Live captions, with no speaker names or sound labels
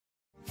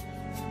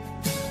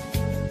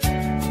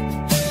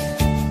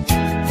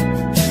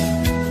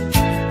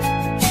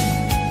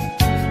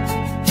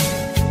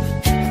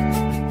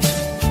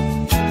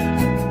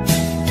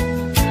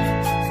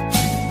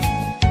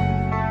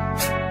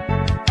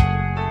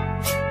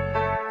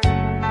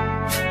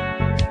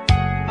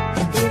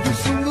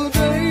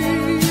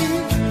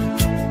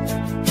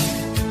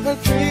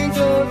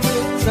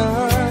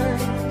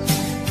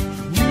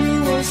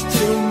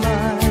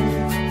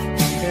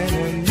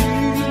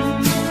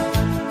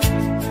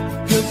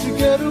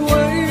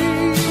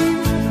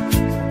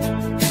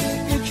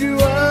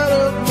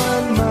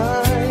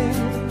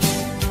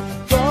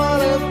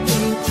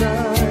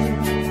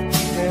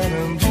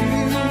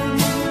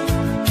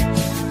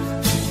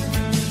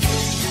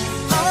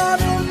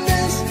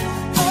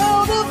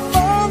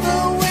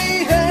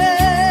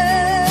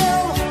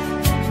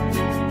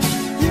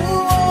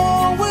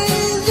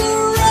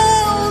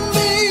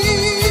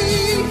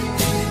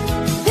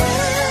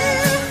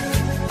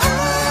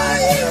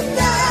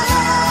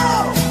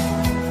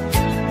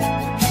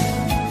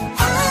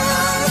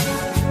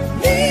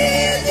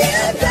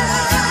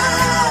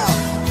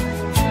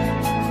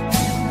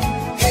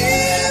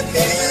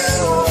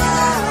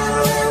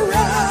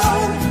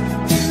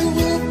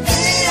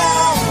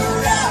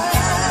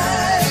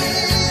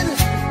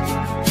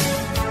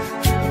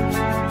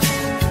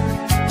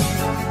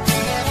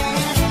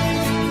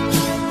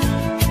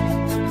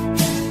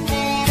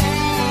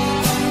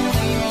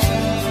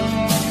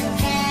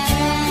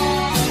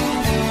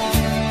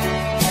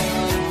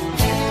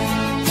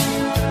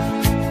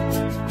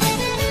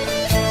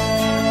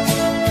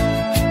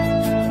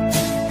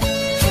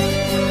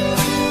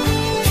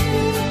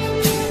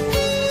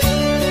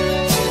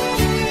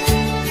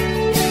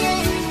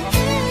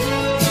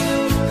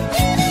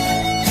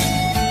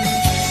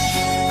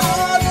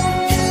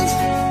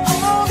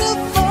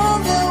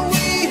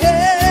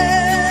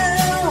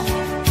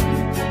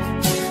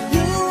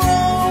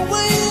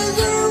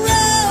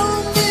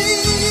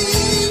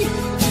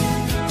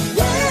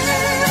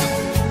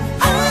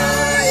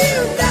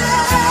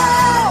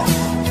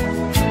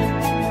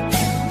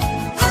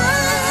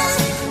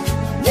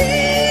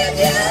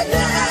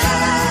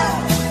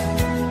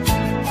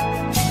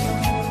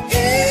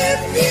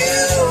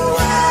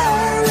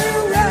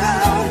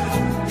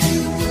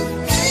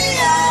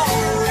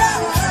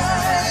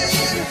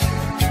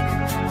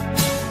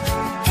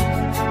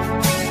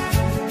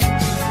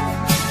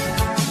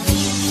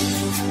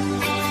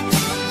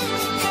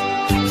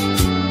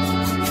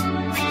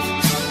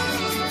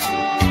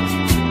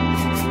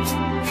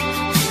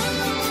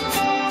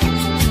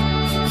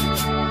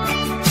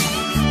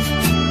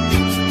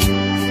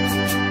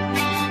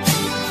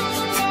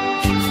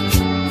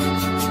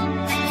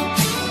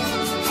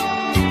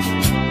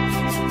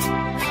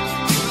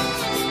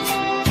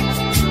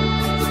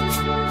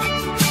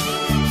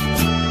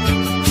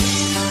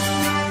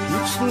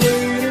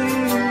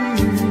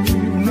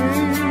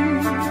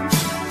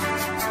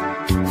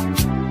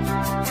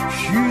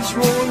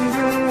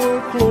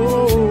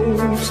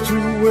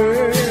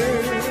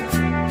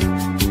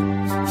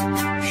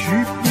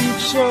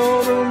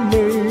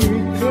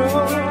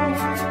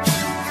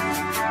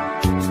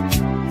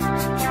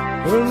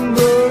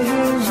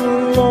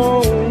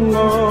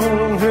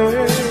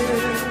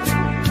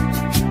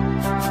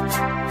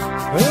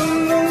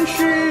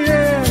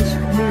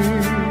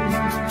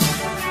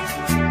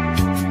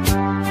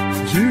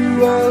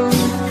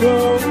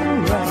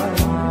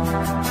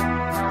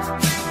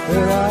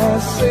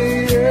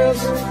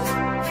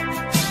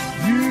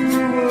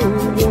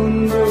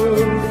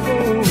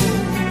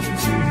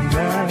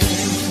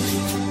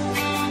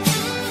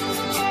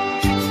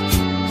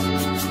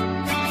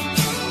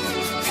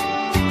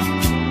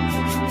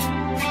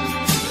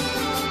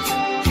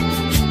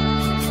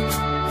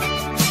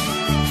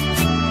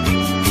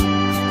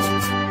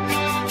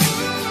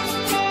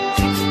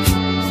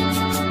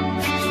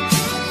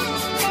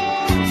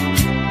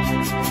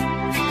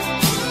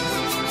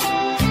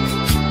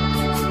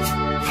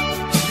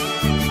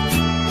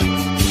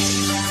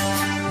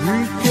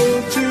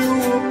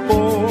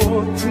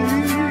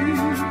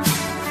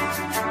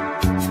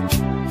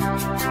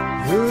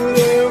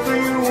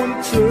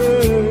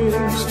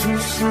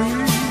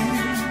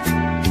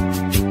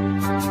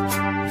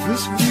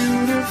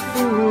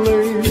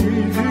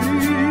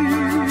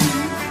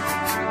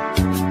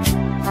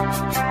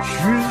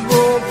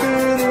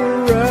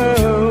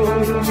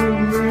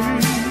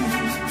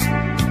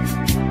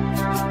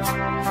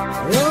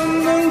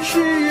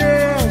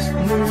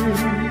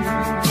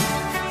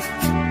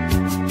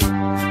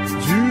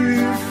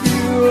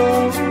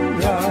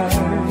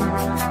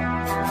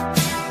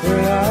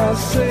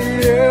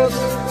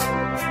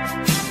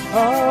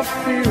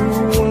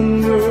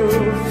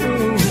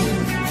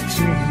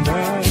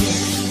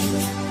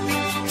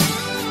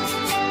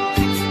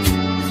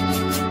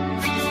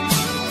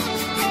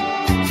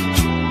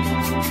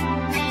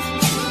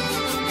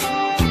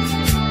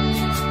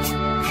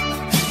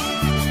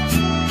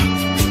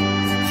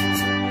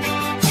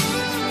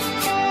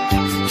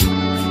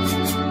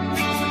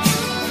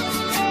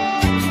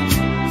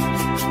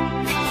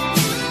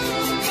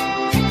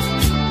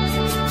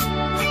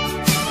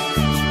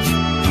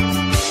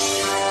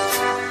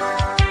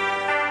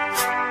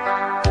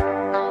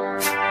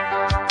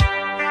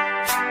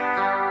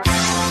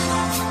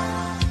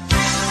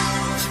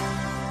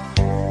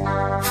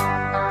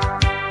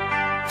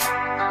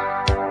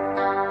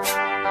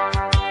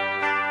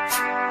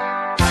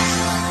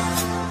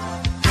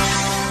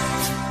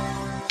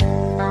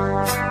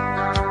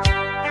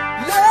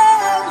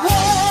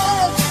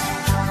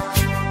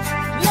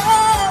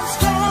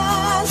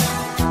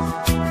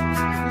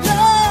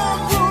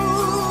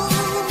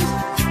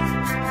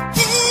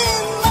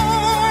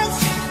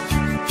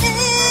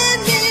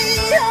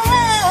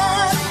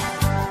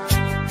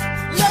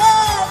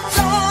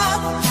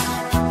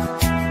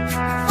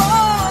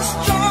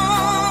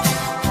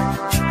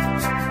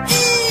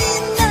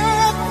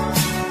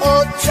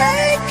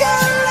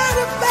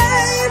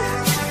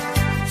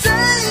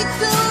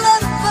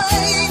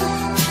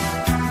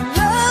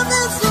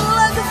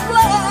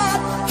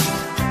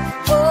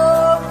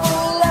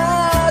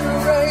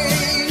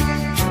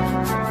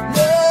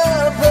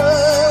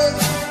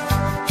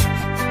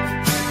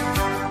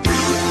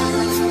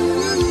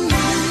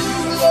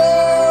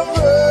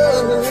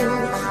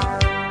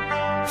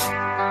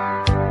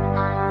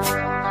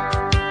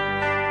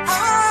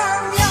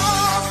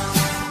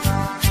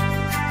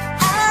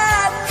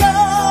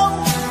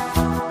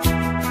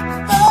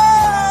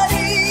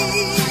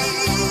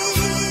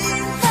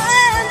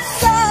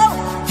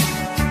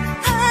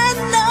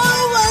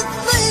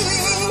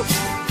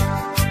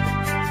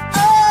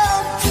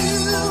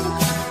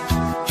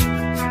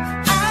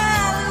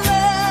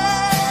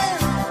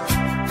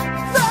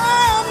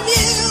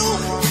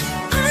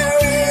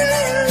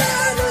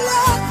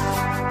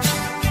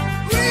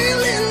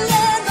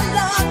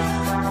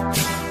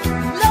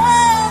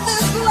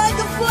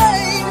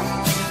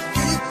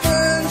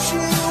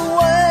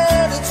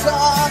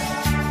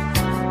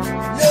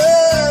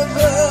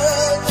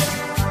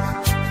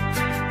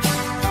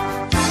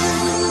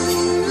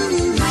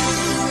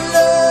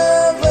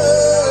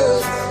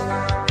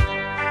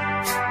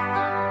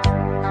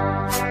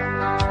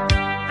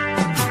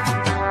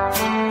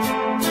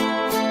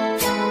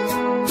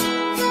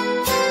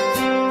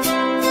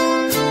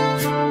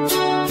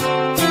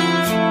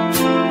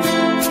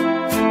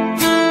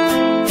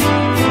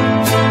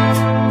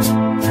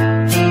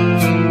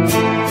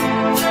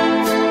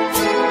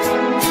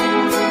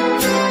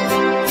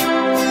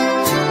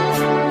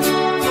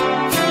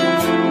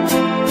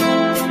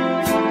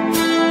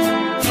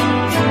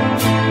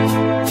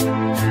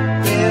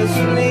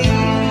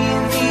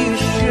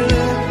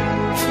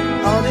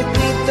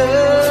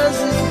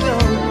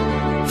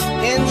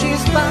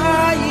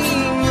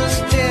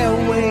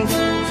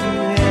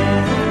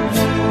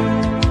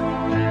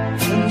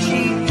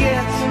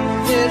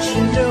she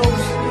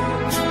knows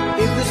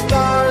if the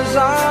stars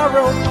are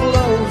all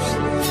closed.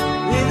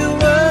 With a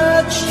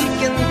word she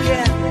can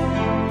get,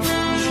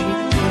 she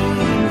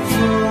can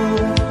flow.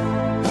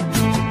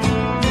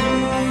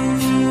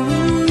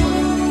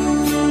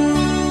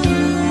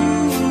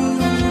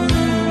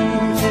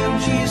 And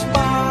she's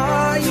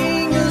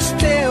buying a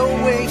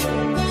stairway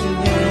to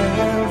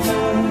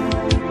heaven.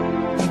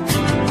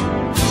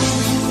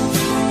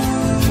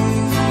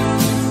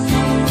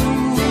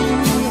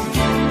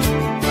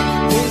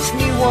 Makes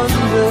me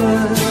wonder.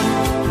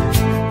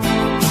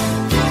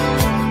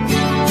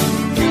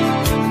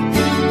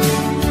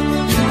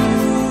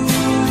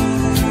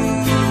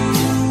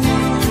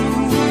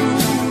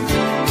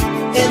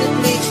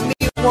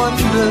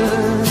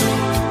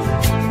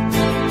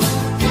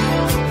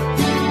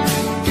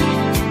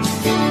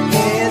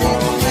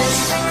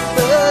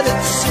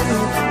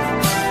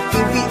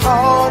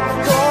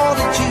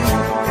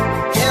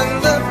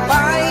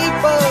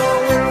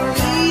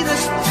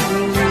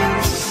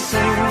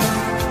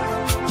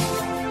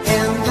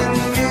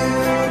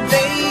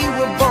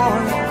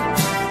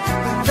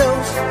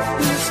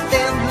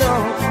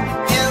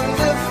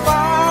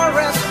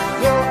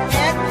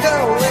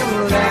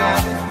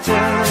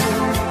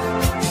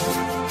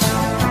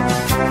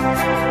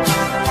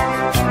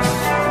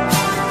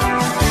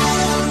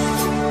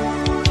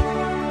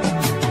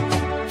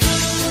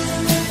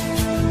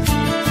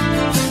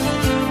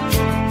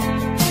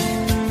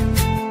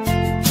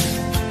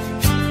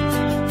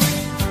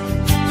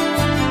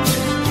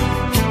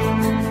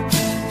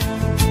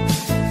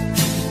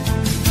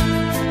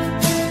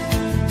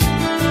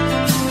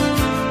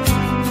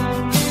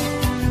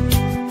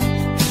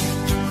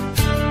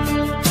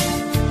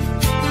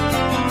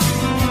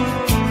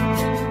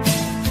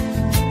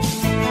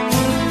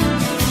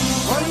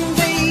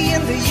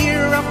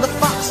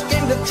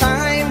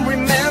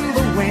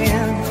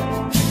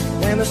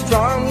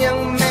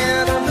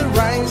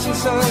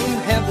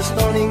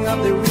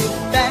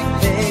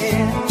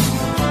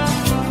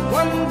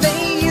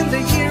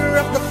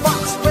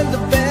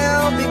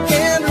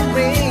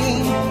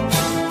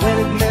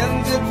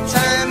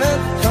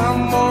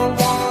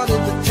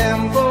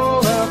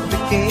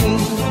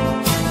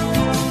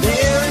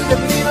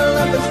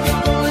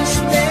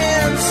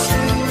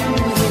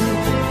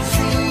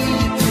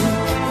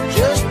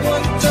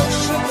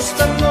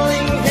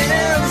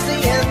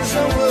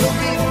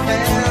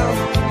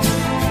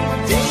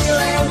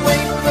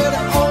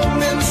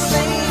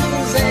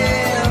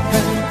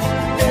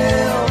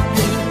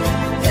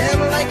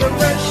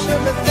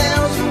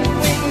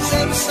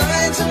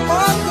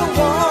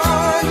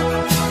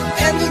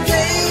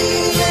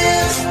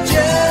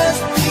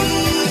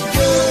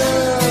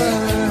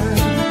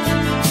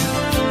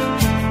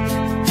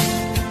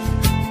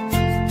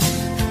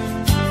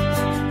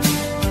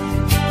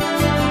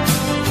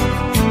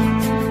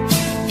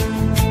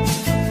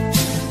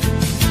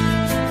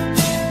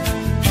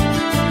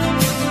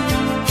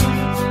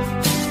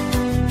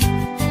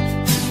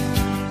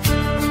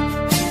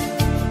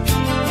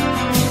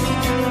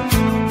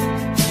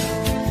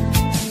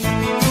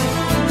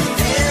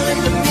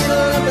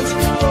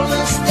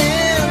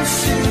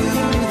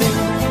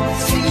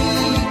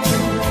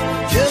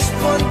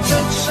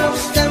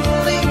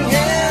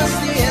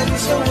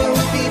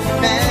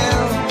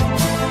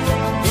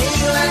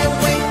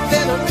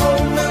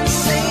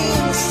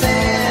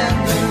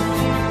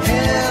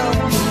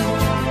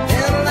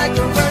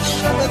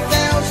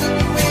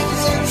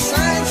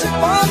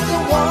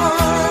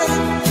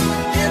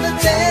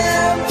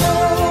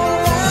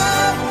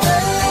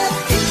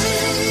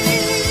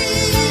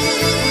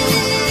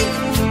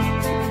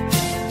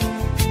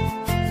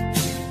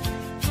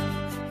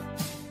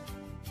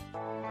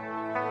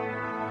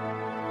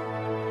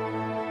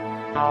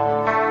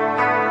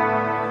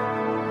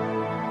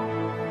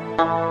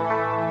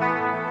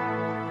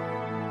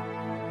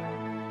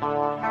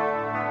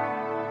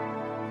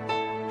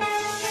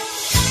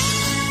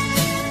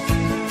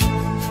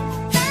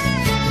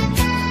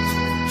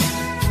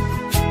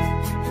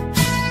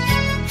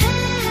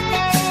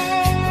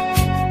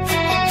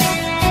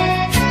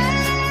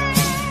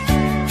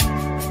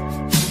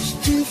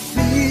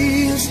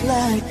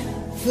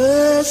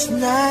 First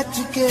night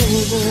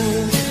together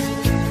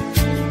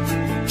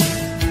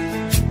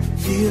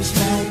feels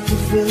like the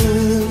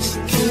first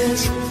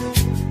kiss.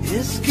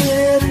 It's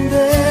getting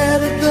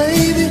better,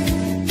 baby.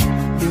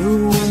 No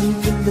one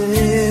can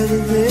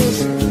better this.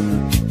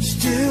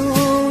 Still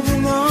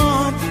holding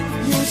on,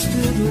 you're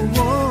still the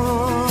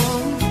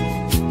one.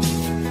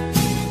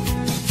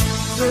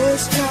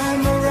 First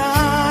time our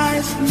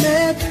eyes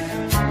met,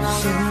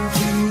 some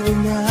feel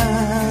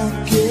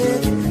like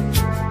it.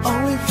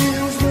 Only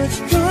feels much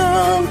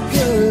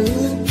stronger,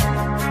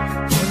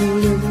 a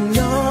little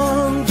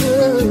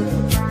longer.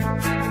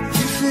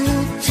 You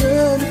feel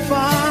turn the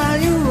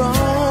fire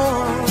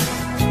on.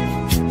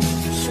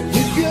 So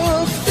if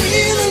you're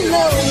feeling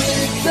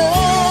lonely,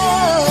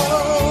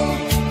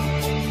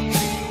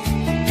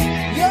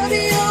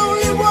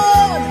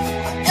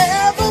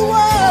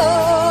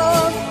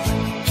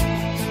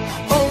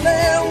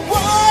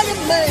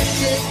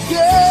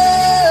 good.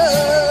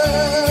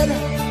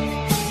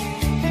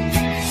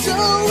 So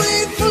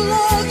wait for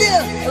love,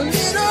 yeah, a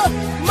little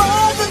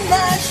more than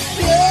I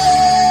should.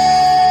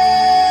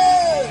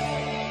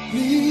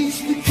 Please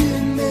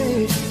forgive me,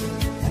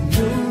 I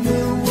don't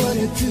know what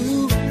to do.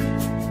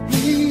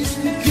 Please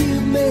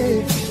forgive me,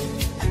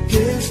 I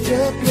can't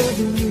stop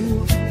loving you.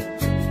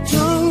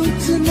 Don't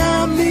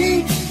deny me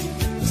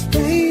this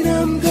pain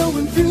I'm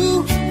going through.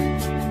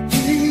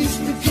 Please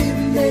forgive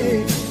me,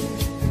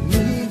 I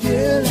need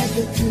you like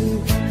I do.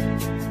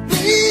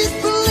 Please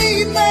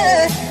believe me,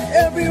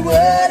 every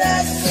word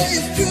I say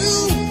is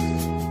true.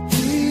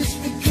 Please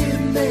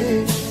forgive me,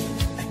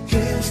 I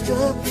can't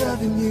stop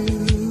loving you.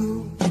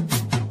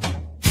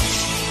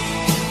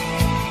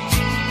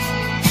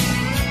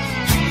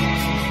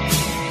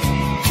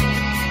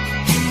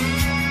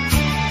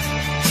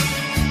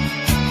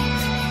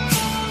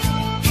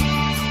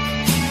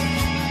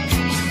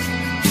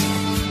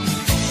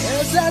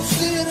 As I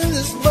sit in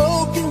the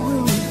smoking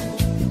room,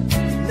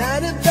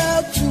 night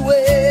about to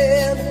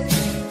end,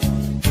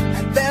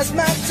 I pass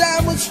my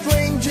time with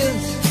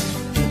strangers,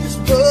 this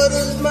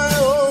brother's my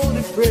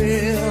only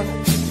friend.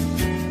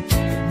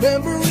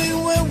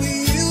 Remembering when we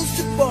used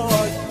to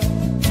part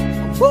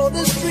on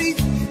the street,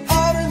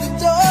 out in the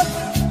dark.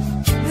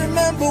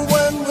 Remember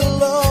when we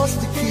lost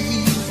the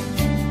keys,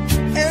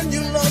 and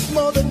you lost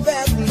more than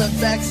that in the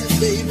backseat,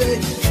 baby.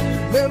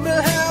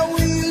 Remember how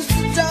we used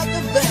to talk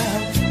about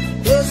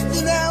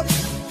busting out,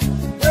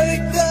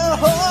 break our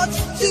hearts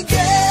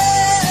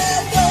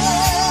together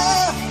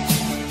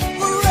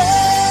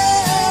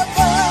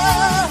forever.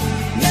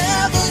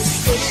 Never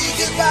say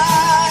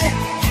goodbye,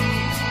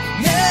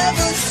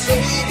 never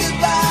say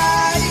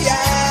goodbye.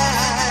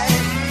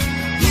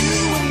 You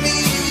and me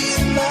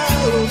and my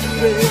old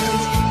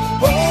friends,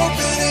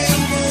 hoping it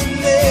would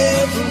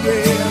never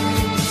end.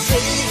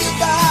 Say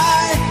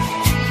goodbye,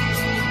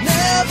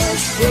 never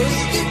say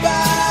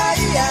goodbye.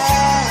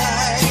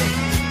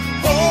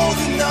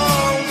 Holding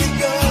on, we're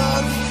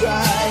gonna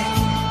try.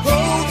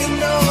 Holding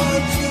on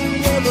to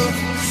never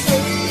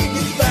say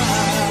goodbye.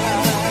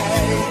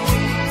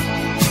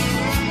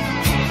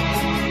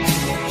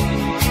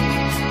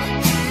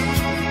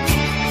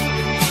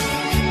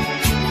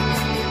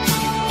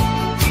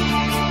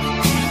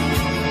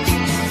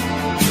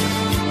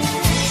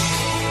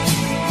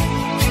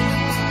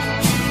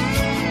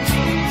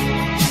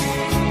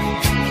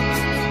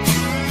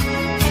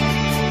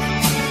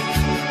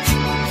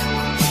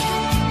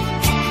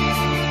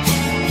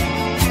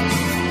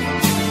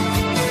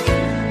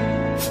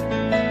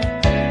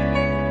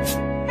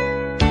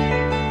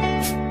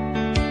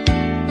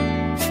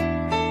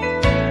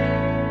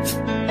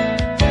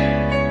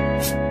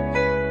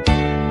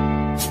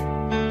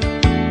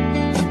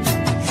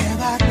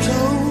 Have I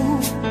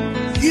told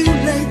you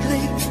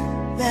lately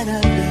that I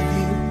love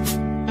you?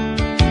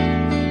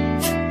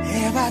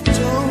 Have I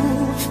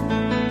told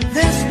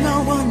there's no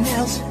one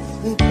else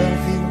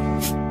above you?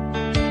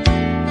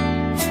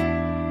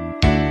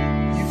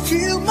 You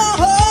fill my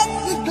heart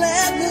with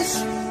gladness,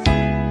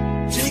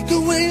 take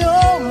away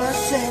all my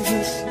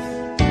sadness,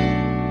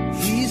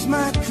 ease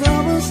my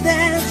troubles,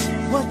 that's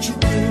what you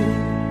do.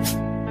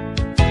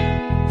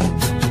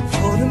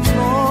 For the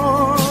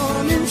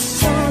morning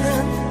sun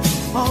and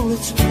all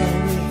its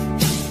glory,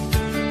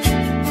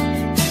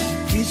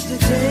 it's the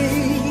day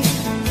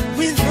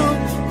with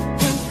hope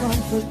and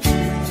comfort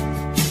too.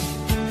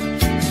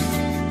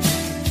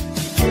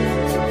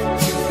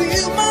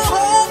 Fill my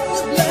heart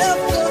with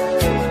laughter,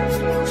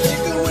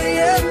 take away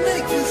and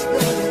make this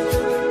better,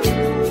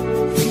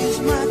 ease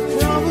my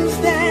troubles,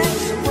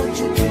 that's what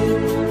you do.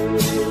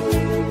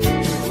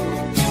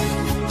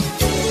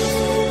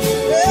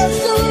 There's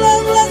no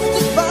love left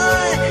to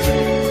find,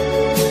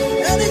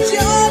 and it's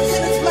yours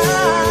and it's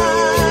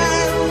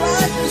mine,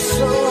 like the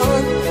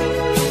sun.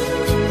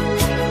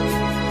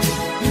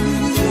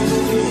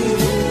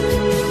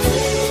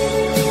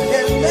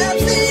 And at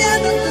the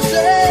end of the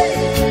day,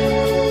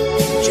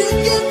 you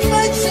give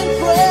thanks and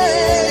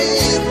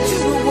praise to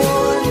the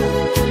one,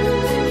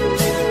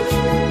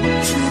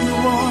 to the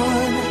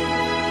one.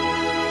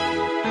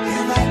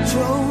 Have I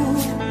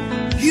told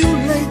you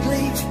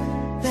lately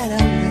that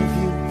I love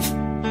you?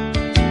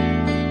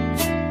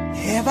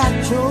 Have I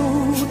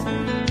told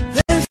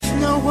there's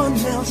no one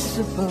else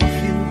above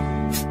you?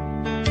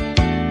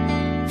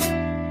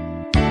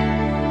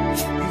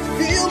 You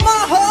fill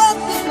my heart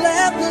with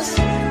gladness,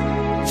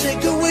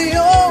 take away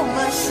all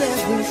my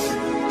sadness,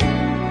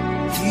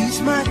 ease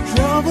my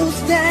troubles,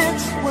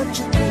 that's what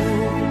you do.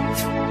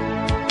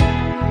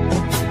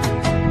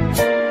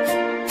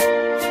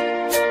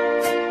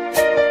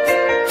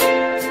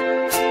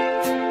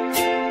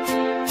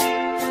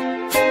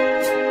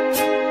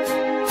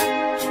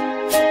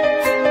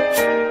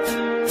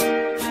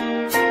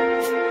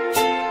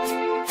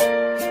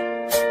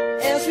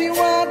 As we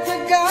walk the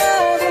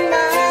garden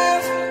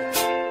mile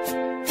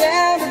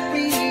down the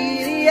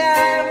beady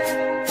aisle,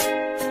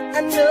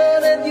 I know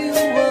that you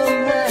are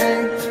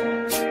mine,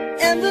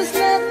 and there's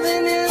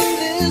nothing in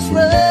this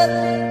world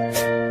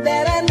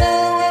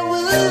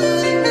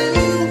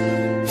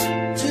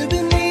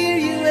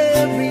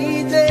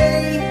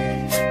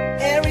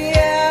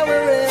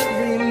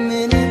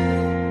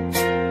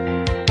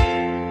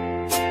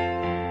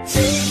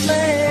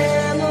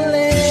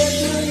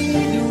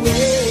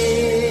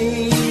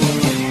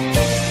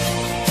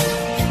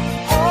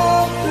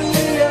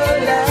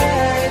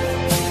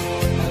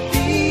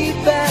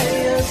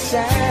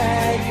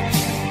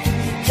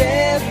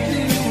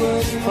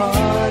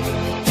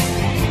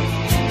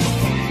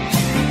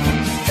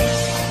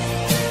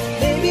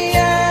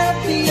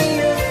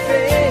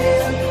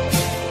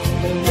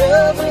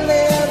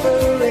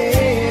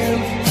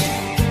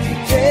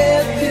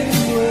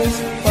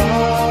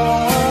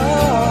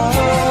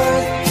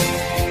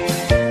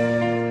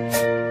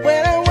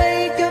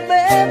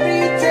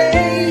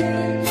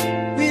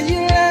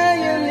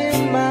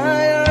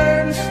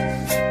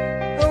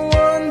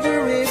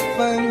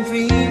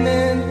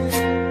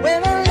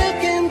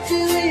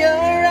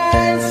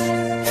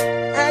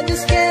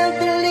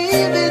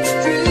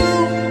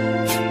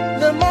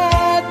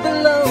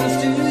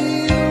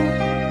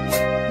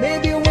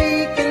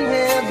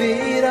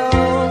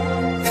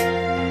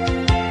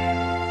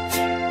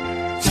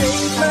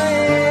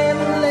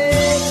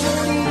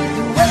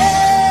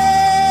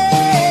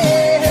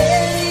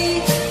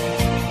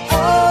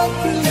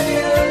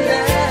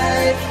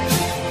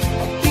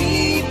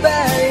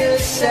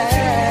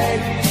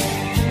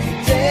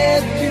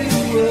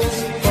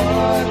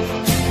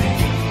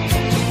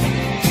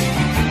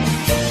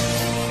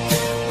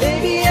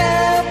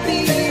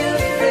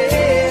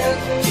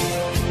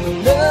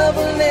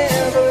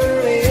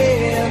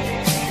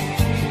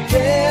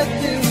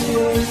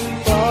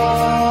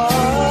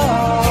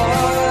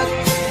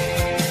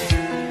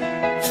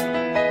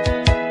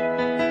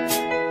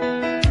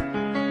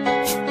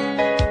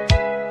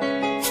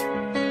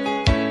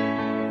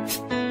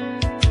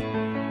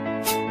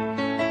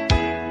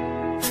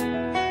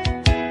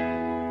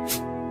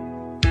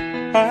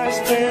I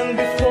stand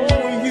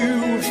before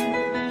you,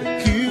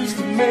 accused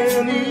of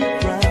many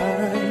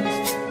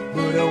crimes,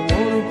 but I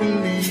wanna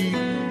believe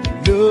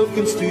love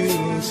can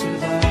still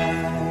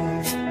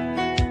survive.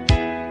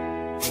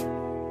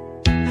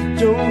 You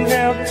don't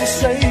have to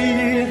say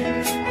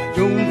it, I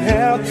don't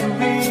have to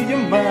read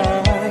your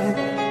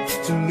mind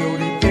to know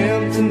the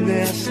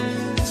emptiness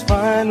is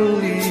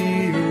finally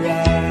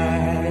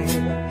arrived.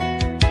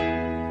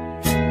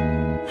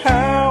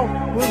 How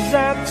was I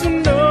to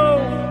know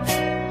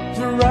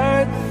the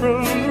right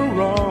from the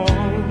wrong?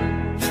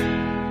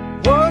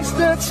 Words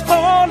that's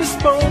hardly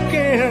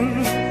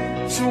spoken,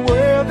 so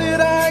where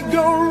did I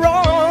go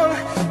wrong?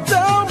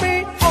 Tell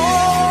me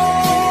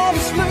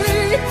honestly,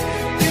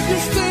 if you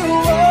still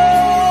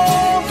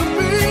love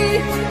me,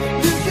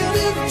 looking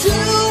into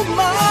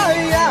my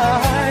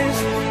eyes,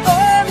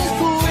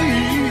 honestly.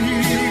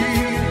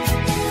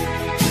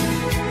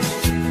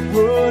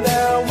 What I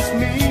was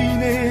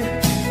meaning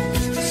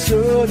is to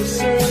sort of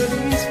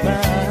certain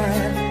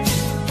smile.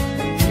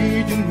 I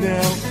need you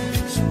now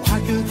so I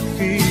could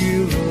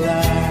feel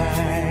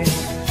alive.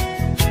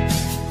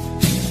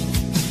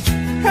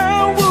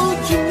 How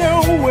would you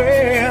know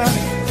where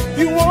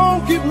you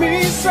won't give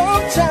me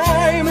some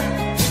time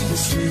to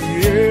see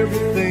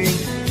everything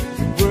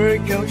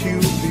work out,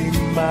 you'll be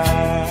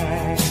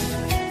mine.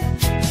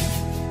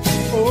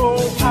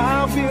 Oh,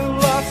 I'll be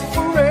lost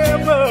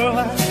forever,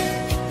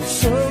 but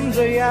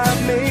someday I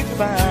may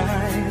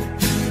find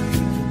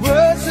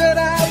words that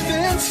I've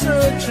been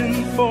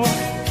searching for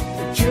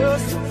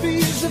just a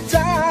piece of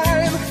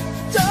time.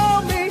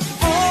 Tell me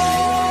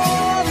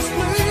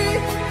honestly,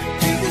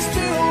 if you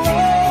still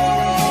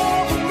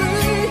love me,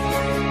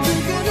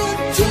 looking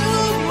into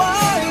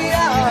my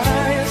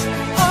eyes,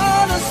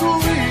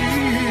 honestly.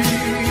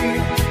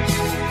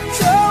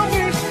 Tell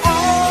me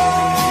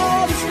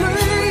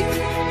honestly,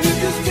 if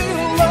you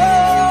still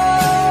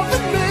love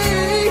me,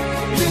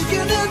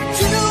 looking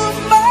into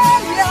my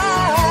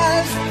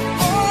eyes,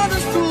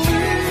 honestly.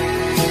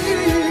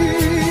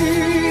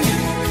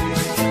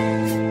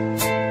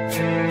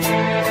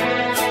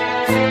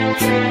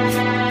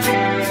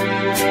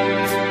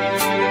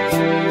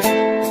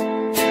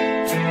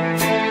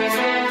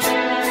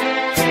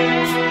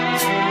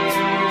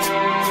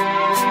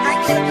 I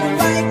get the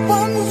right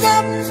ones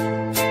up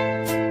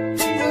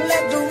and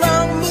let the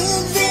wrong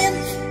moves in,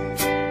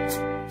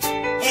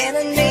 and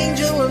an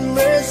angel of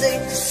mercy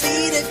to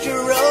see that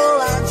you're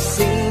all I've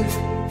seen.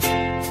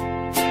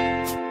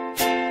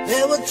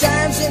 There were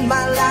times in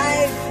my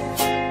life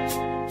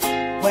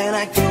when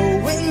I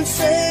go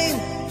insane,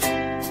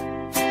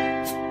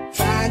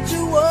 trying to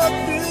walk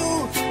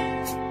through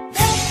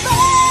that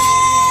pain.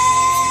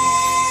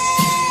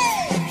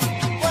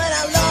 When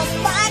I lost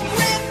my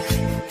grip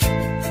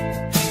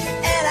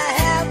and I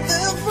have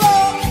the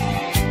floor,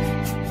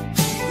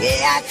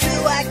 yeah, I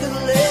knew I could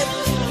live,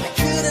 I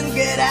couldn't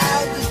get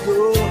out the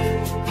door.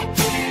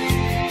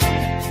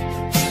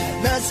 I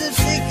must have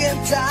sick and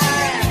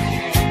tired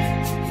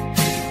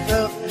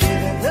of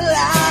living the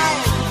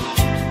life,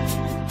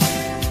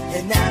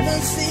 and I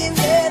don't seem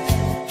it.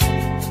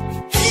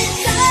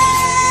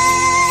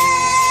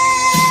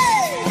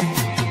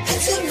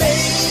 It's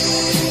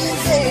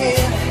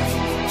amazing,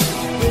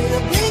 with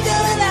a blink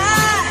of an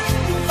eye,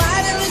 you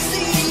finally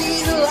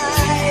see the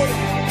light.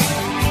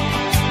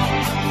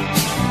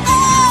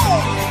 Oh,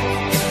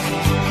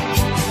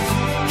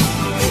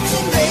 it's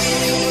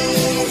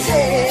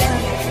amazing,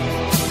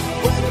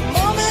 when the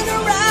moment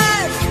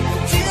arrives,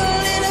 till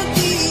it'll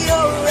be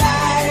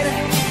alright.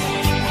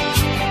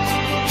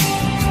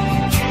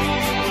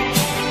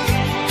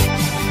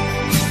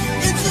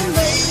 It's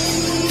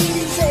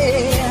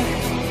amazing,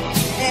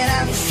 and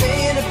I'm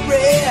saying a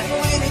prayer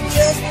with a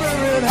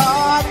desperate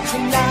heart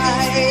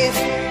tonight.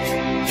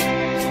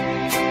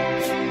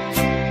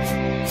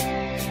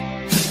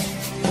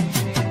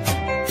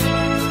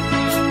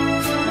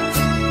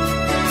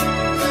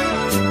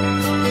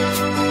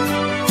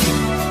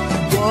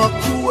 Walk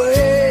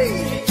away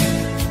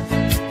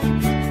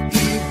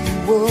if you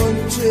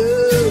want to.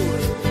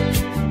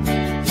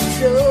 It's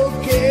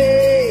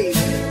okay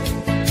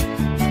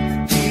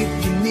if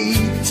you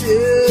need to.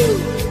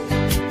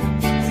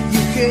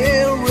 You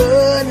can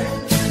run,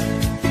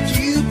 but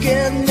you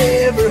can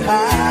never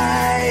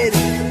hide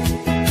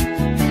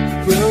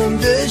from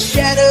the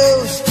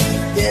shadows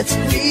that's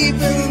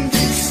creeping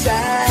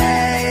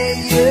beside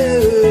you.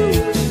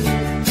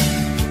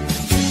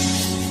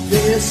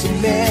 There's some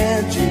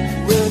magic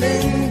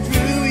running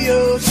through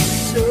your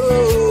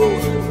soul,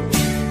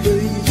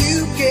 but you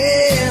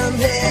can't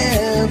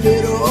have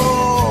it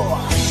all.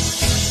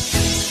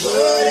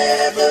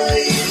 Whatever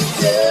you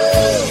do,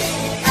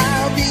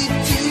 I'll be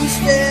 2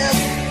 steps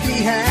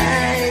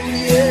behind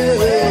you.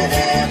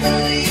 Wherever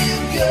you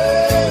go,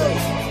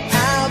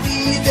 I'll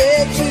be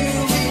there to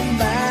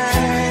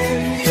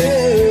remind you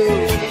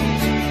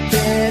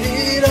that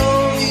it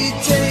only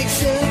takes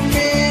a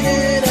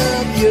minute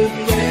of your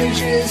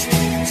precious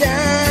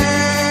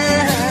time.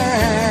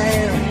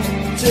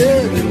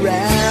 Turn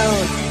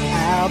around,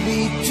 I'll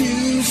be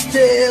 2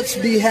 steps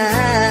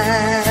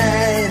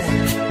behind.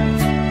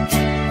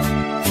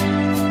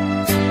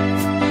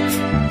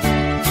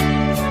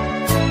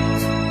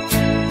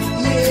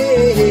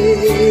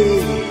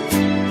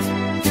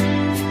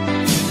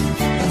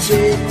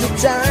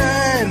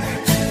 time,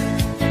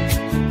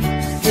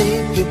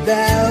 think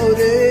about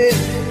it.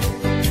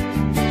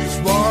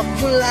 Just walk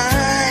the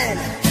line,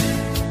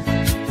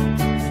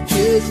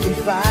 just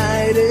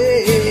confide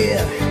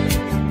it.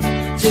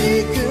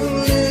 Take a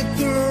look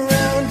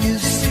around, you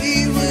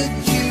see what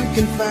you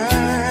can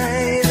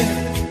find.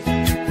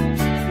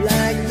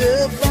 Like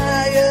the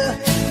fire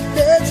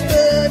that's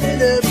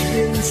burning up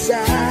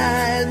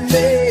inside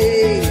me,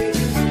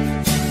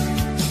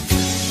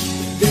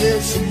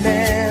 there's some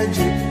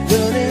magic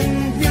running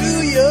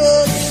through your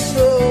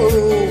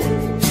soul,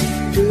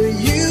 but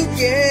you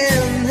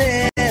can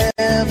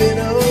have it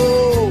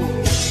all.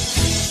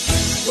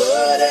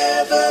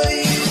 Whatever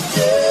you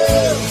do,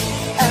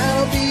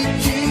 I'll be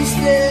 2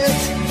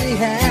 steps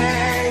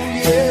behind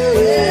you.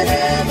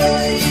 Wherever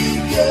you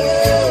go,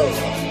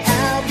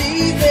 I'll be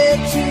there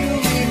to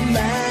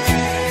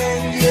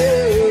remind you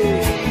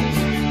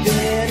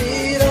that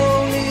it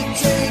only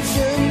takes a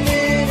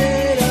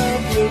minute of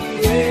your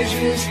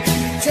precious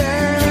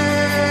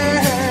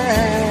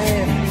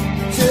time.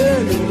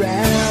 Turn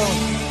around,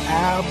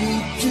 I'll be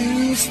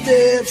 2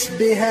 steps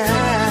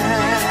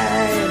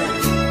behind.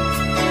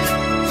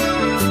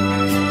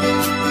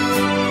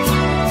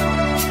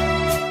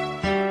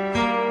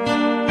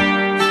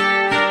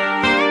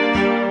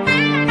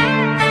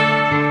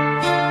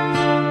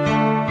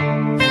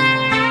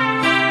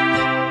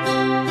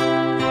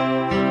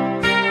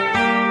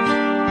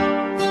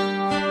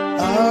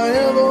 I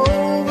have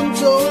often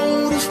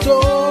told a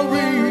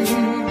story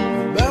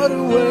about a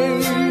way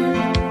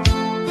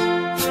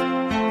I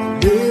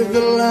lived a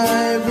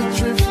life a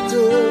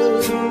drifter,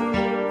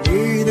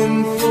 waiting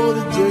for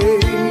the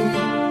day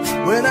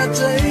when I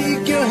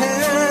take your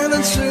hand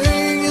and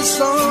sing your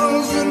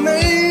songs that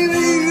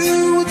maybe you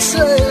would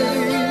say,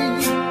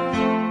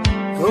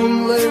 come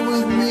lay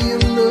with me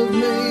and love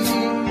me,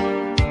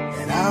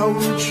 and I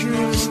would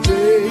sure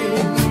stay.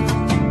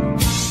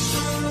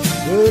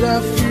 But I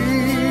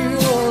feel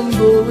I'm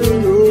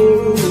growing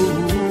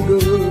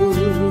older,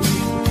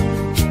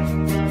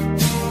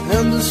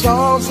 and the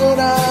songs that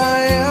I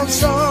have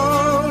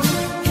sung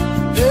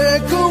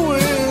echo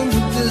in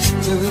the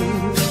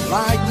distance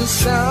like the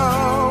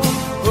sound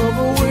of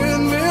a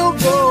windmill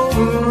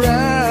going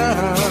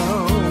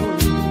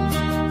round.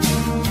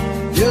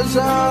 Yes,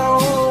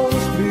 I'll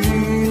always be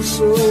a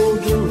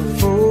soldier of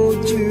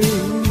fortune.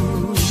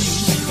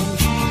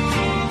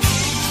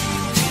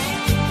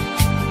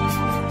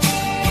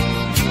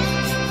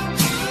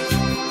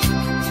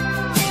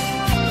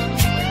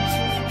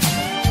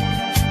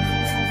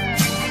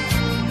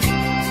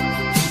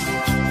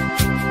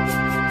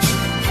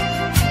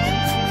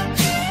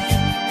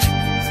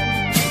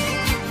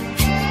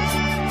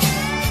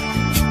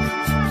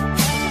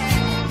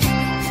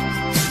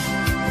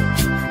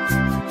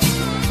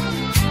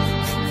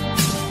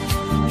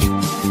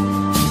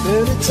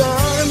 Many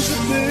times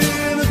I've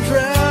been a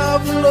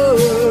traveler,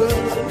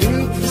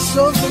 looking for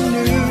something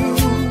new.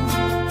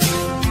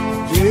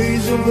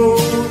 Days are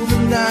old, the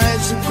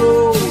nights are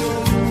cold,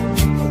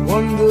 I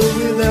wonder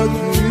without you.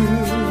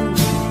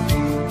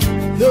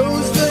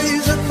 Those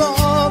days I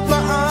thought my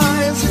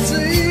eyes had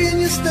seen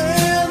you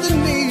standing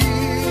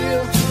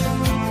near.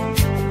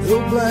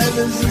 Though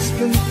blindness is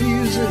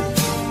confusing,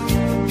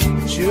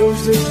 it shows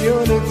that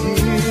you're not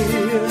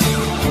here.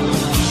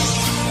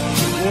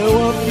 Now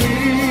I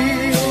feel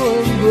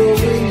I'm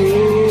growing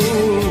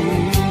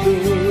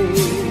older,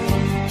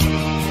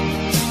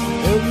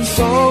 and the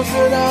songs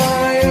that I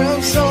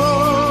have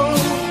sung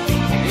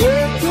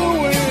echo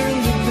in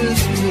the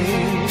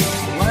distance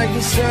like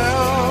the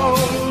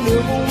sound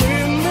of a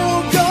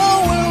windmill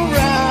going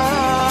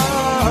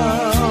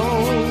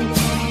round.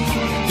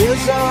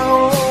 Yes,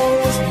 I'll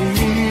always be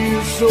a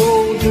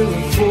soldier of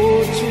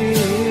fortune.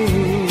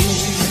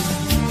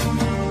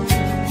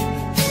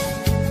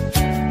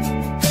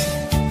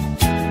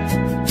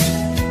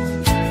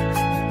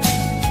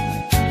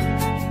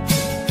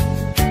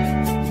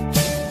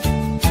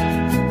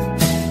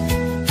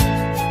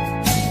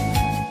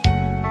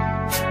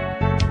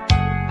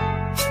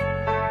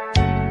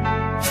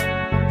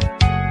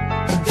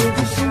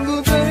 Every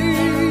single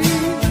day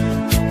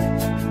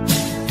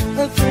I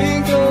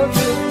think of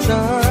the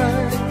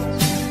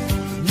times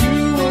you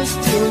were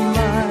still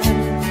mine,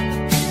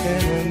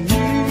 and I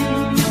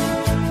knew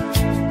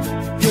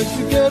that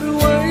you get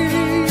away,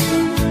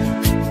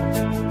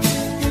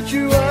 get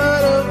you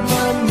out of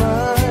my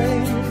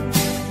mind.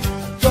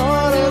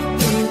 Thought of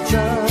the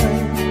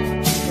time,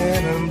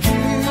 and I'm here.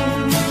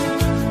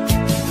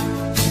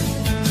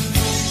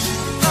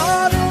 I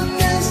don't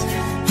miss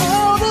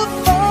all the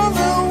fun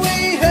that we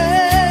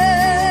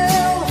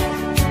had.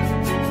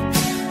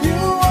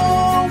 You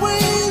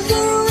always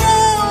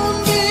around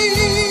me.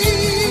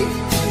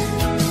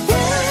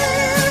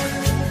 Where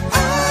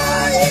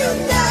are you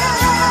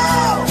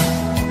now?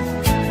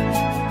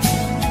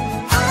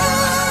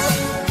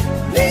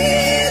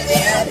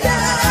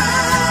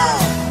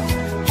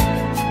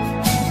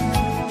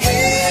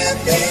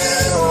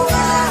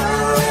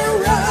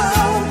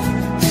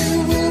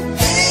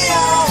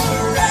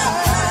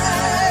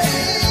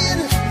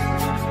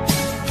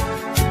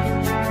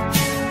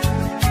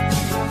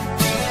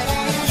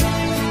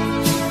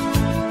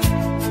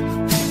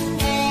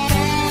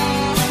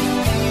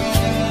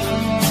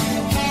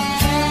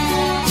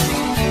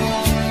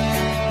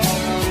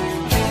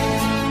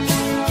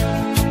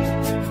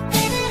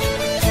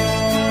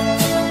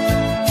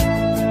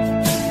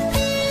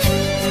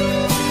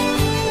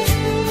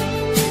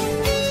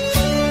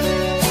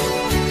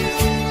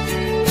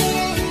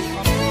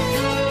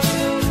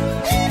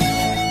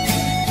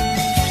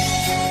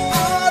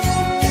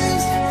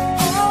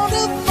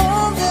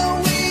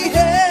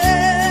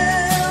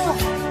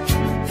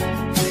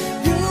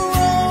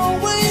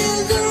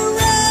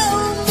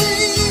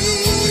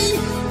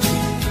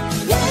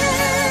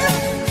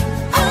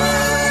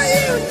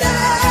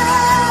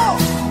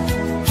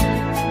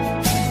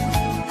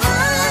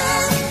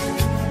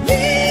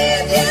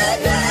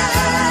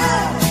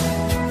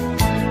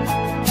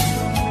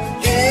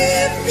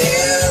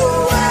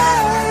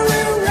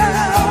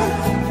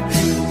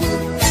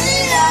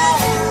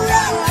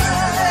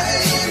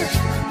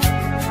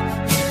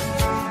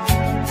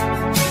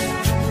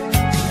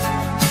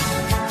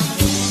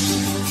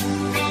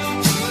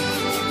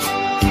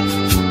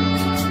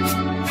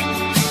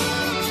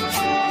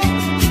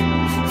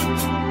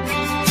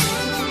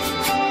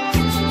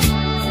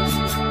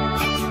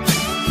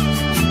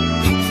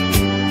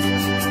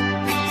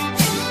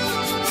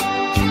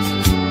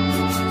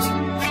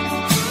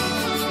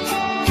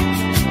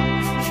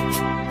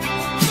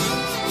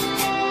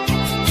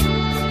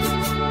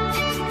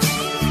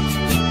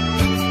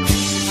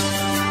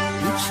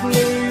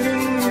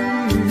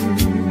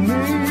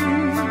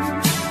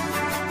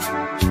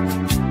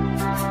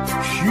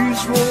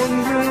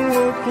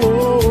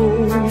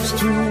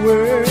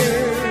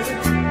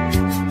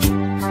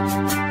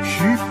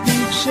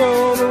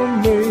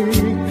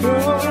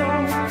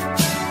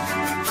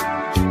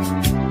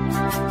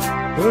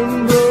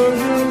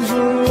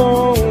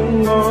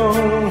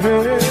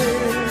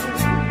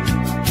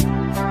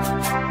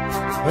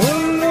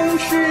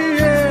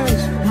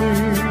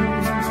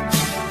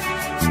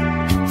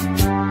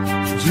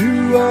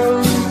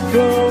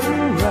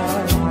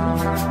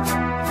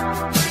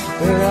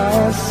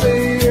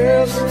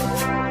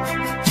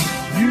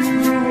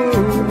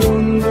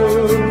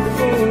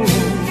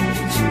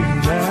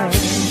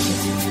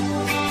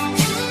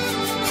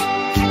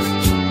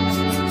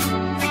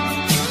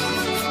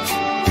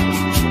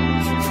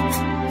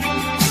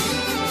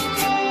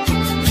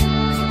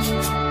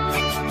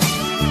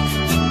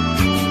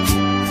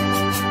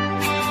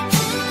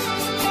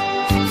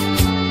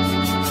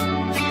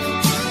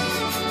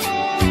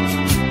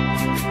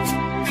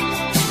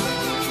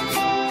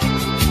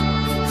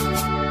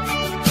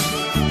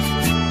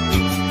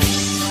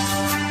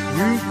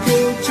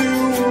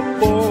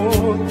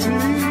 more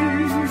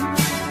deep,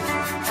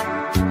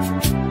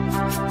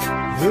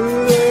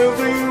 that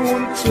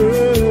everyone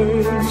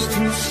turns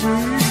to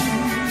see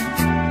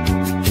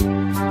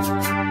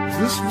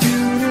this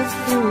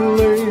beautiful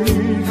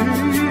lady.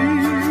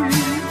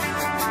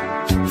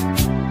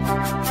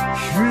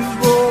 She's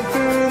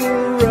walking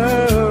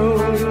around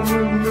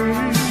with me,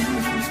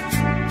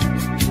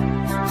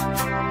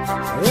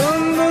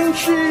 and then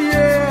she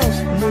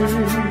asked me,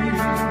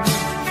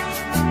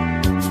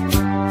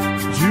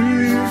 do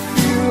you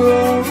feel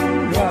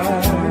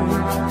alright?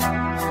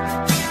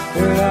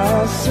 And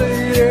I say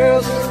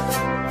yes,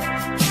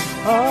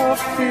 I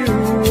feel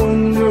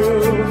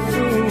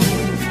wonderful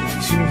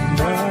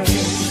tonight.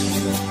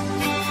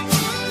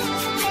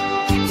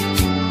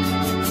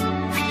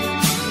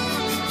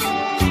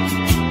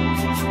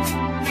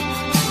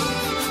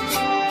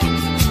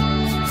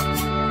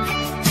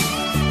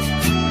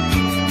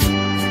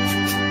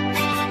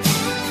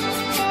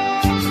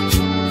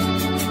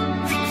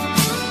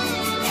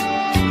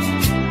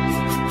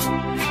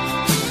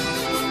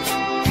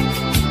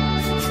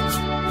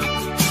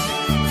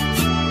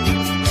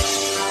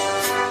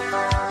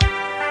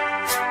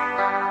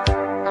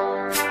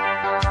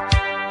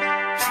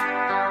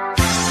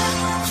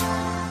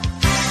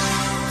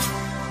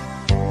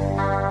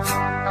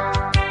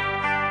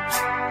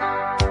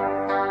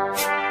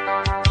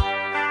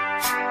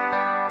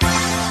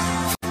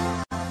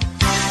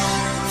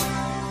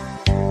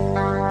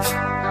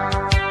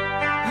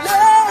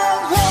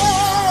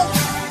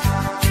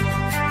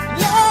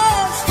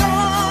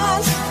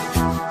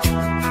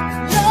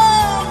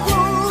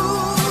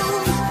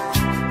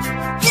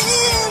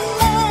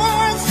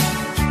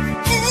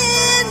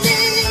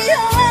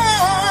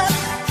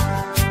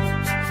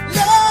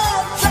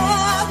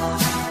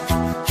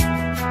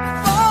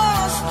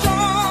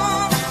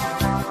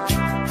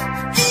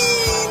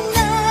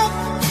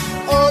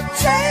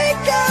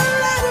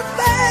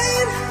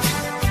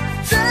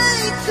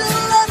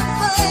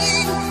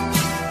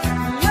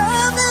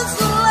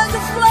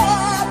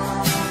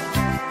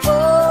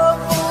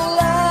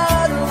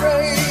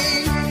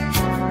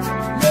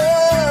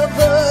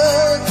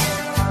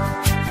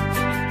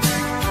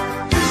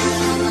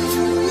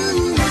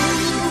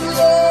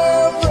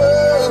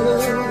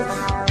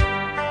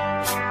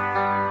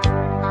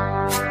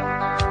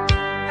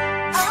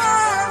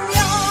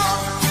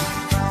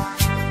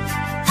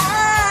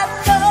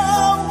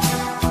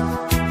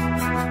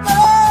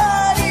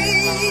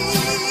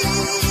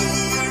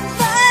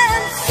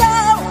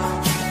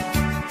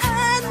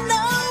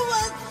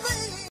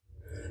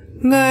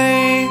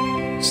 Ngày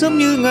giống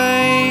như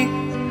ngày,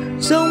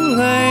 giống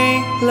ngày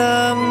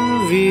làm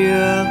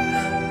việc,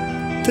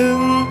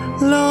 từng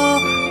lo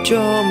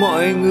cho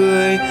mọi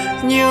người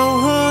nhiều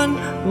hơn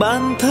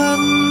bản thân.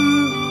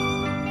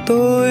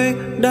 Tôi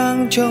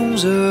đang trong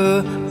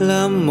giờ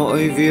làm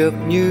mọi việc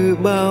như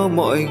bao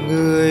mọi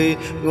người,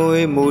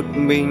 ngồi một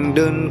mình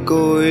đơn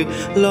côi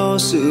lo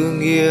sự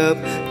nghiệp,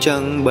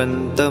 chẳng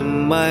bận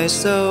tâm mai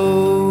sau.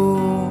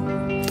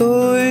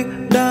 Tôi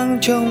đang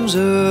trong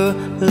giờ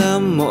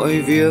làm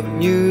mọi việc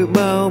như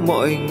bao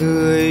mọi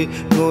người,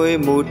 ngồi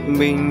một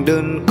mình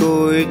đơn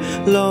côi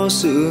lo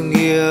sự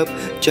nghiệp,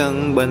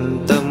 chẳng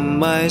bận tâm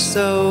mai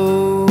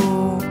sau.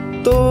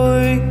 Tôi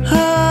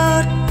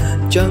hát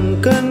chẳng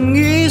cần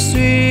nghĩ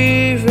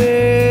suy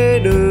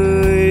về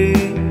đời,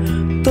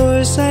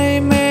 tôi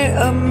say mê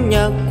âm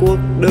nhạc cuộc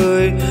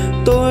đời,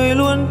 tôi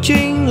luôn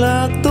chính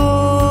là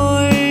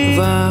tôi.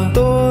 Và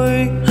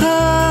tôi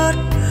hát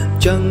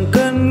chẳng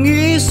cần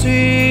nghĩ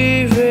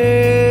suy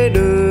về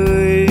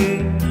đời,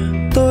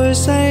 tôi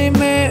say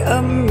mê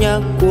âm nhạc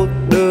cuộc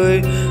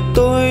đời,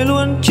 tôi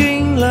luôn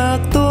chính là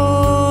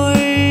tôi.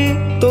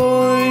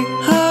 Tôi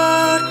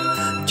hát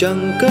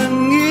chẳng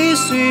cần nghĩ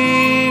suy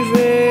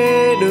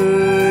về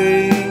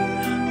đời,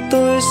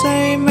 tôi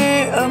say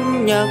mê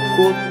âm nhạc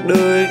cuộc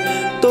đời,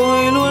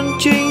 tôi luôn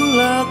chính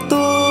là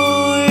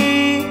tôi.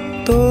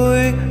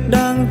 Tôi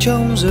đang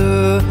trong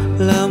giờ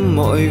làm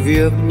mọi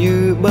việc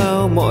như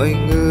bao mọi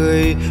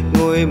người,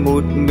 ngồi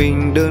một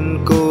mình đơn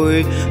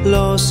côi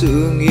lo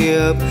sự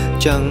nghiệp,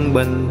 chẳng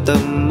bận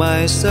tâm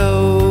mai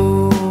sau.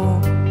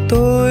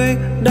 Tôi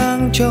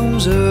đang trong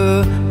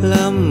giờ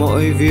làm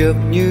mọi việc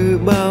như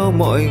bao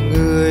mọi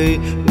người,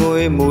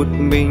 ngồi một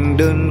mình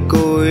đơn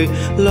côi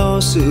lo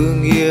sự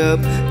nghiệp,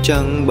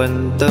 chẳng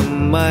bận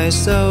tâm mai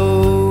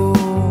sau.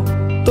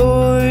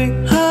 Tôi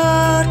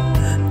hát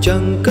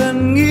chẳng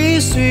cần nghĩ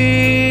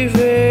suy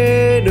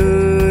về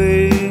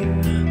đời,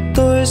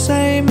 tôi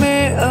say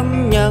mê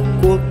âm nhạc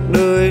cuộc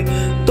đời,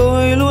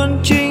 tôi luôn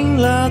chính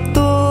là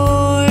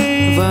tôi.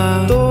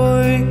 Và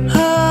tôi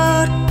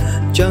hát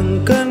chẳng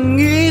cần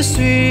nghĩ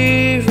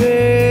suy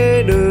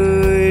về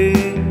đời,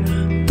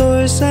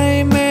 tôi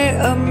say mê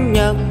âm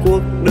nhạc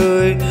cuộc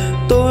đời,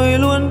 tôi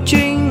luôn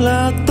chính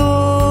là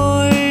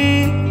tôi.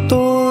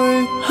 Tôi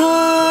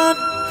hát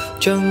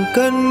chẳng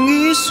cần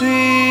nghĩ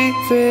suy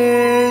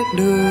về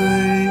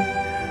đời,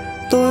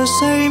 tôi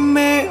say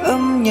mê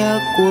âm nhạc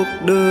cuộc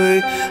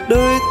đời,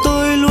 đời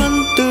tôi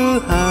luôn tự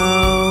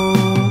hào.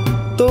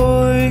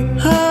 Tôi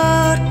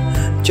hát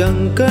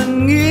chẳng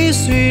cần nghĩ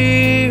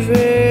suy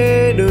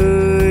về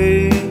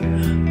đời.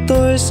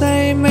 Tôi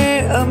say mê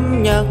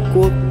âm nhạc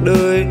cuộc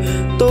đời,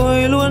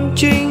 tôi luôn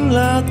chính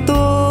là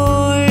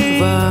tôi.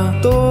 Và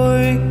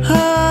tôi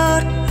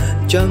hát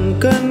chẳng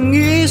cần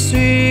nghĩ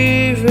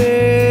suy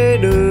về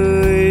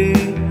đời.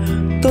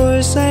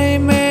 Tôi say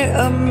mê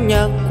âm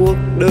nhạc cuộc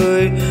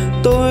đời,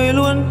 tôi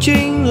luôn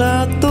chính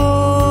là